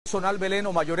Zonal Belén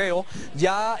o mayoreo,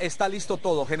 ya está listo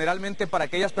todo, generalmente para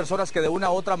aquellas personas que de una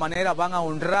u otra manera van a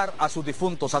honrar a sus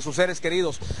difuntos, a sus seres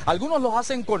queridos. Algunos lo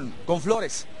hacen con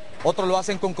flores, otros lo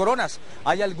hacen con coronas,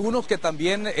 hay algunos que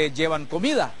también llevan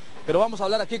comida. Pero vamos a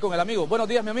hablar aquí con el amigo. Buenos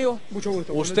días, mi amigo. Mucho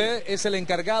gusto. Usted es el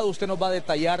encargado, usted nos va a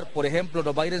detallar, por ejemplo,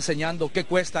 nos va a ir enseñando qué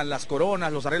cuestan las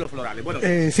coronas, los arreglos florales. Buenos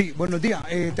días. Sí, buenos días.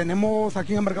 Tenemos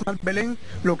aquí en Mercados Belén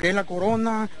lo que es la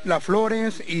corona, las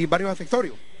flores y varios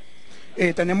accesorios.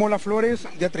 Tenemos las flores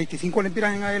de 35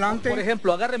 lempiras en adelante. Por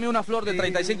ejemplo, agárreme una flor de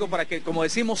 35 para que, como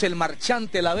decimos, el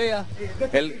marchante la vea.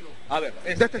 A ver,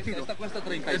 de este estilo. Esta cuesta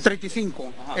 35.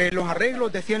 35. Los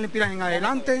arreglos de 100 lempiras en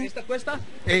adelante. ¿Esta cuesta?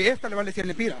 Esta le vale 100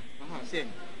 lempiras. Ajá, 100.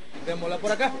 Démosla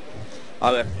por acá.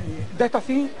 A ver. De esta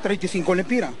sí, 35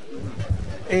 lempiras.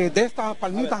 De estas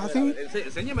palmitas así.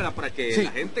 Enséñamela para que sí,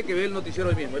 la gente que ve el noticiero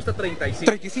hoy mismo. Esta 35.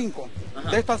 35.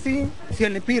 Ajá. De esta sí,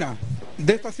 100 lempiras.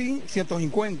 De esta sí,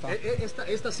 150.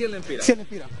 Esta 100 lempiras. 100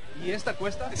 lempiras. ¿Y esta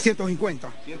cuesta?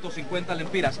 150. 150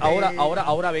 lempiras.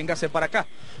 Ahora véngase para acá.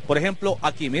 Por ejemplo,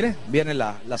 aquí, mire, viene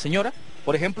la señora.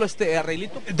 Por ejemplo, este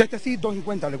arreglito. De este sí,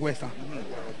 250 le cuesta.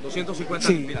 250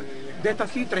 sí, lempiras. De esta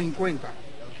sí, 350.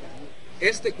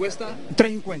 Este cuesta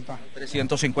 350.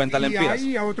 350 lempiras. Y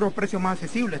hay a otros precios más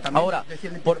accesibles también. Ahora,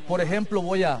 por ejemplo,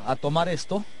 voy a tomar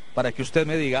esto para que usted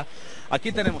me diga.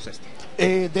 Aquí tenemos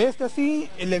este. De este sí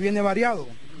le viene variado.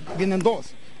 Vienen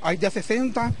dos. Hay de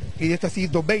 60 y de este sí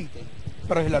 220.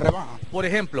 Pero se le rebaja. Por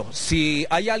ejemplo, si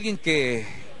hay alguien que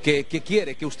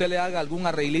quiere que usted le haga algún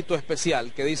arreglito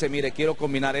especial, que dice, mire, quiero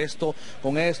combinar esto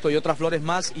con esto y otras flores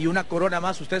más y una corona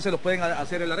más, ¿ustedes se lo pueden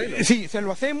hacer el arreglo? Sí, se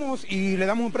lo hacemos y le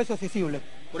damos un precio accesible.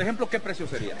 Por ejemplo, ¿qué precio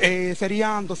sería?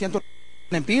 Serían 200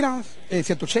 lempiras,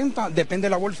 180, depende de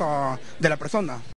la bolsa de la persona.